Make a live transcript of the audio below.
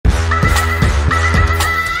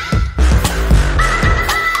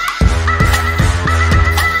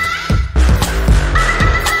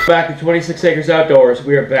back to 26 Acres Outdoors.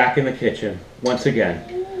 We are back in the kitchen once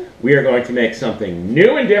again. We are going to make something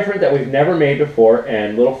new and different that we've never made before,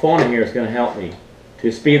 and little Fauna here is going to help me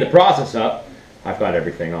to speed the process up. I've got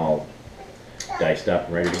everything all diced up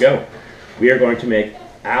and ready to go. We are going to make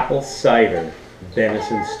apple cider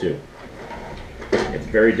venison stew. It's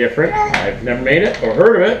very different. I've never made it or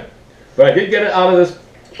heard of it, but I did get it out of this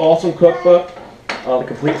awesome cookbook, the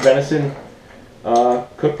Complete Venison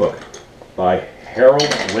Cookbook by Harold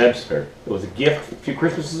Webster. It was a gift a few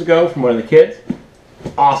Christmases ago from one of the kids.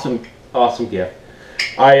 Awesome, awesome gift.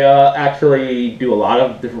 I actually do a lot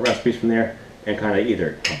of different recipes from there and kind of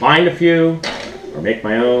either combine a few or make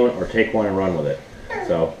my own or take one and run with it.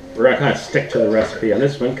 So we're going to kind of stick to the recipe on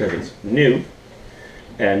this one because it's new.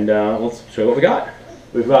 And let's show you what we got.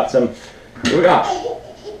 We've got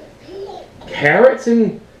carrots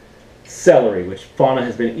and celery, which Fauna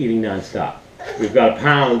has been eating nonstop. We've got a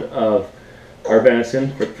pound of our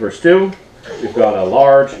venison for stew. We've got a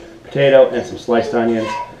large potato and some sliced onions,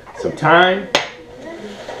 some thyme,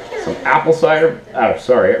 some apple cider, apple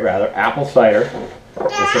cider,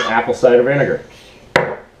 and some apple cider vinegar.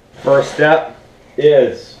 First step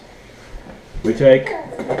is we take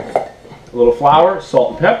a little flour,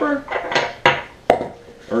 salt and pepper.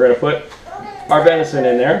 We're going to put our venison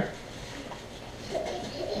in there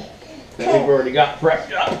that we've already got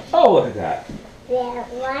prepped up. Oh, look at that. Yeah,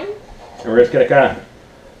 one. And we're just going to kind of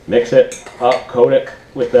mix it up, coat it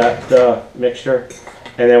with that mixture.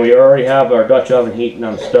 And then we already have our Dutch oven heating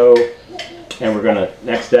on the stove. And we're going to,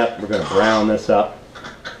 next step, we're going to brown this up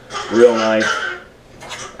real nice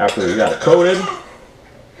after we got it coated.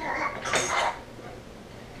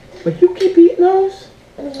 But you keep eating those?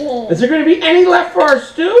 Is there going to be any left for our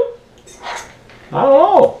stew? I don't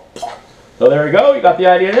know. So there we go. You got the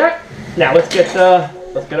idea there. Now let's get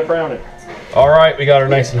it browning. All right, we got her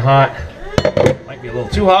nice and hot. Might be a little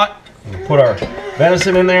too hot. We'll put our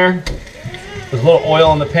venison in there. There's a little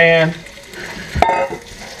oil in the pan,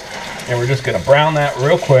 and we're just going to brown that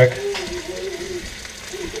real quick.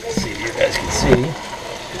 Let's see if you guys can see.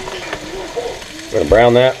 We're going to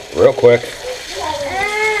brown that real quick.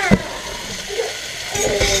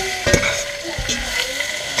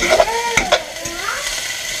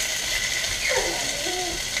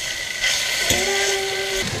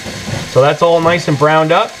 So that's all nice and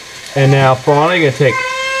browned up. And now, Fauna, you're going to take,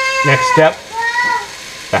 next step,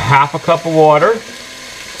 a half a cup of water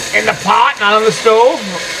in the pot, not on the stove.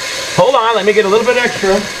 Hold on, let me get a little bit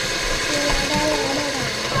extra.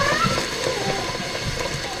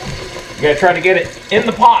 You got to try to get it in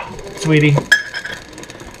the pot, sweetie.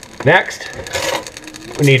 Next,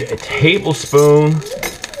 we need a tablespoon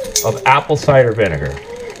of apple cider vinegar.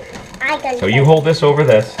 So you hold this over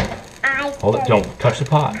this. Hold it, don't touch the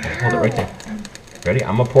pot. Hold it right there. Ready?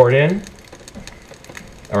 I'm gonna pour it in.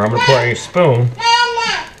 Or I'm gonna pour it in your spoon.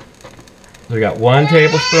 So we got 1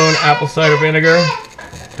 tablespoon apple cider vinegar.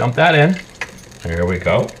 Dump that in. Here we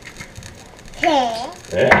go. Yeah,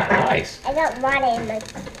 nice. I got water in my...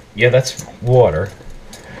 Yeah, that's water.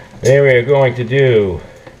 Then we're going to do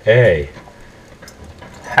a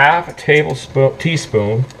half a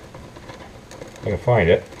teaspoon. I can find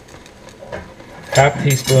it. Half a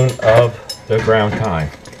teaspoon of the ground thyme.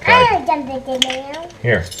 I dump it in there.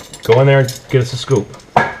 Here, go in there and get us a scoop.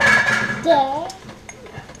 Yeah.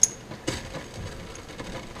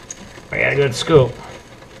 I got a good scoop.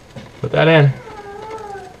 Put that in.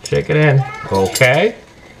 Shake it in. Okay.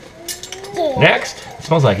 Yeah. Next, it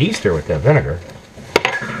smells like Easter with that vinegar.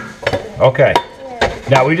 Okay.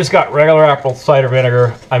 Now we just got regular apple cider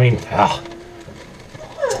vinegar.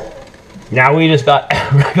 Now we just got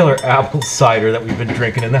regular apple cider that we've been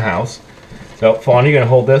drinking in the house. So, Fauna, you're going to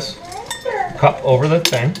hold this cup over the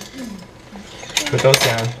thing. Put those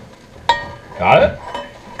down. Got it?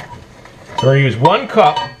 So we're going to use 1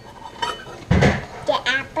 cup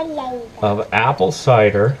of apple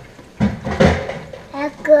cider.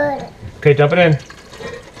 That's good. Okay, dump it in.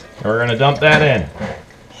 And we're going to dump that in.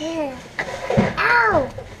 Ow!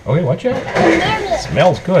 Okay, watch out. It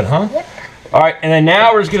smells good, huh? Yep. All right, and then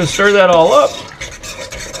now we're just going to stir that all up.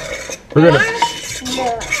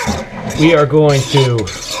 We are going to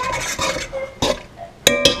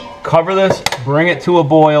cover this, bring it to a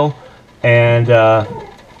boil, and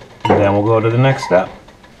then we'll go to the next step.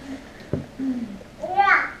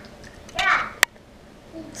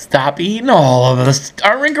 Stop eating all of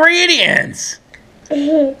our ingredients.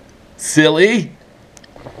 Silly.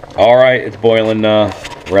 All right, it's boiling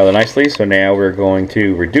rather nicely, so now we're going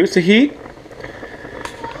to reduce the heat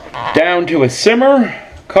down to a simmer.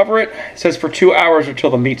 Cover it. It says for 2 hours until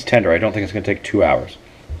the meat's tender. I don't think it's going to take 2 hours.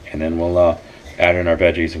 And then we'll add in our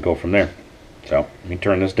veggies and go from there. So let me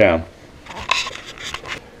turn this down.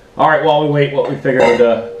 All right, while we wait, what we figured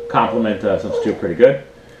would complement some stew pretty good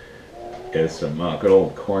is some good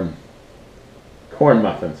old corn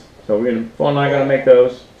muffins. So Fawn and I are gonna make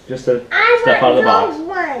those just to step out of the box.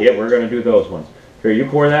 Yeah, we're gonna do those ones. Here, you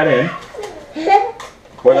pour that in.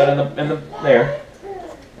 Pour that in the there.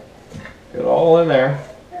 Get it all in there.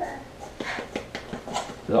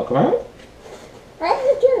 Does it come out?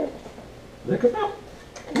 Does it come out?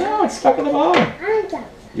 No, it's stuck in the bottom.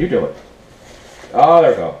 You do it. Oh,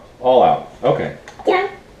 there we go. All out. Okay. Yeah.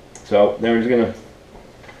 So then we're just gonna.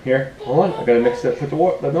 Here, hold on. I gotta mix it. Put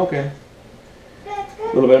the milk in.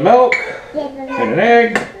 A little bit of milk and an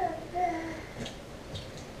egg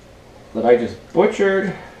that I just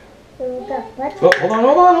butchered. Oh, hold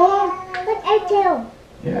on.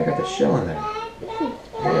 Yeah, I got the shell in there.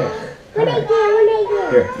 Yeah.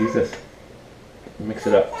 Here, use this. Mix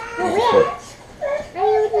it up.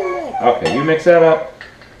 Okay, you mix that up.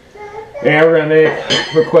 And we're gonna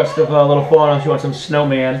make request of little Fauna. She wants some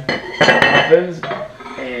snowman muffins.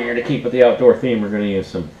 And to keep with the outdoor theme, we're gonna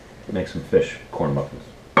make some fish corn muffins.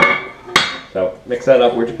 So mix that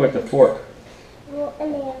up. Where'd you put the fork?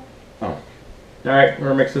 Oh. All right, we're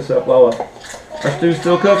gonna mix this up while our stew's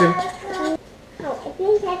still cooking.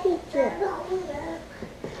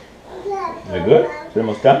 Is it good? Is it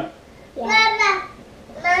almost done? Yeah.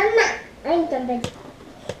 Mama, I'm done.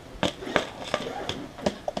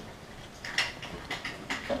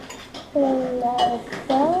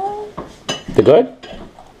 Is it good?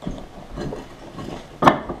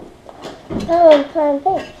 Oh, I'm trying to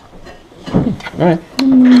think. Alright.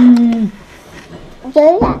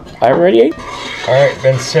 I already ate. Alright,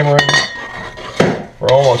 been simmering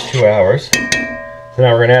for almost 2 hours. So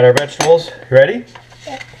now we're gonna add our vegetables. You ready?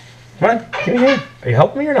 Yeah. Come on, give me a hand. Are you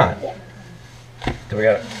helping me or not? Yeah. So we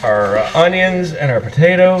got our onions and our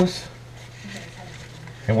potatoes.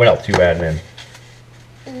 And what else you adding in?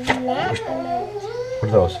 What are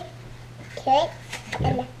those? Carrots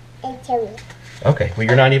and chili. Okay, well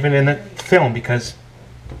you're not even in the film because,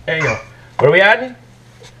 there you go. What are we adding?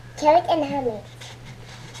 Carrot and hummus.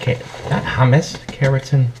 Okay, not hummus,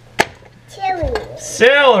 carrots and Chili.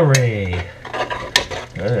 celery.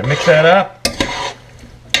 Mix that up.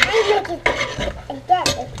 I make it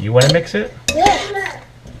again. You want to mix it? Yes.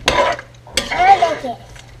 I make it.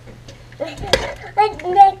 Let's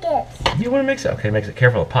make it. You want to mix it? Okay, mix it.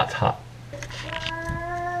 Careful, the pot's hot.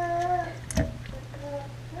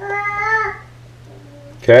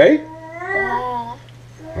 Okay? Yeah.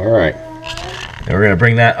 All right. Then we're going to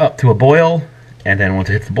bring that up to a boil, and then once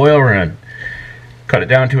it hits the boil, we're going to cut it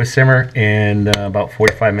down to a simmer in about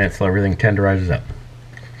 45 minutes till everything tenderizes up.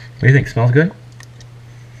 What do you think? Smells good?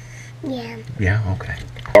 Yeah. Yeah, okay.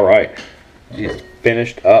 All right. It's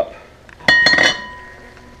finished up.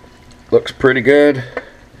 Looks pretty good.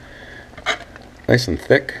 Nice and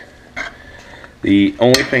thick. The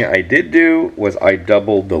only thing I did do was I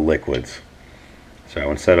doubled the liquids. So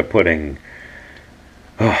instead of putting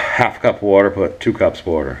half a cup of water, put 2 cups of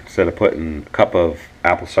water. Instead of putting a cup of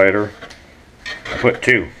apple cider, I put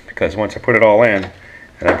 2. Because once I put it all in,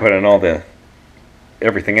 and I put in all the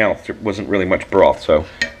everything else, there wasn't really much broth. So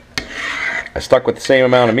I stuck with the same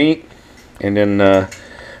amount of meat and then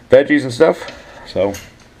veggies and stuff. So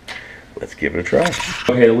let's give it a try.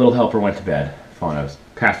 Okay, the little helper went to bed. Fauna was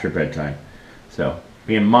past her bedtime. So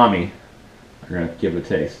me and Mommy are gonna give it a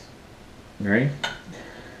taste. You ready?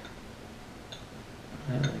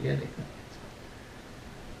 Yeah,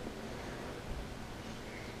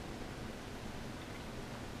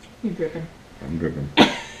 You're dripping. I'm dripping.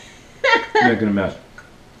 Making a mess.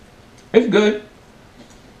 It's good.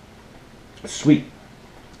 It's sweet.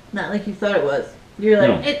 Not like you thought it was. You're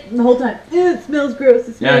like, No. the whole time, it smells gross,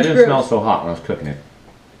 it smells Yeah, it didn't gross. smell so hot when I was cooking it.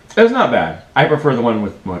 It's not bad. I prefer the one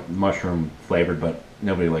with mushroom flavored, but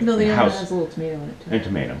nobody likes No, the the other one house has a little tomato in it too. and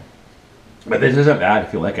tomato. But this isn't bad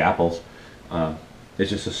if you like apples. It's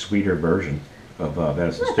just a sweeter version of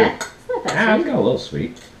venison stew. It's not that Yeah, it's sweet. got a little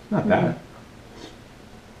sweet. Not bad.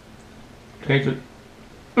 Tastes it.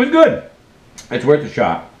 It was good. It's worth a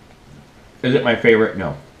shot. Is it my favorite?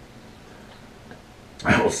 No.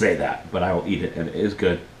 I will say that, but I will eat it, and it is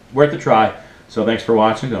good. Worth a try. So thanks for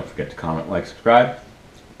watching. Don't forget to comment, like, subscribe.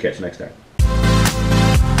 Catch you next time.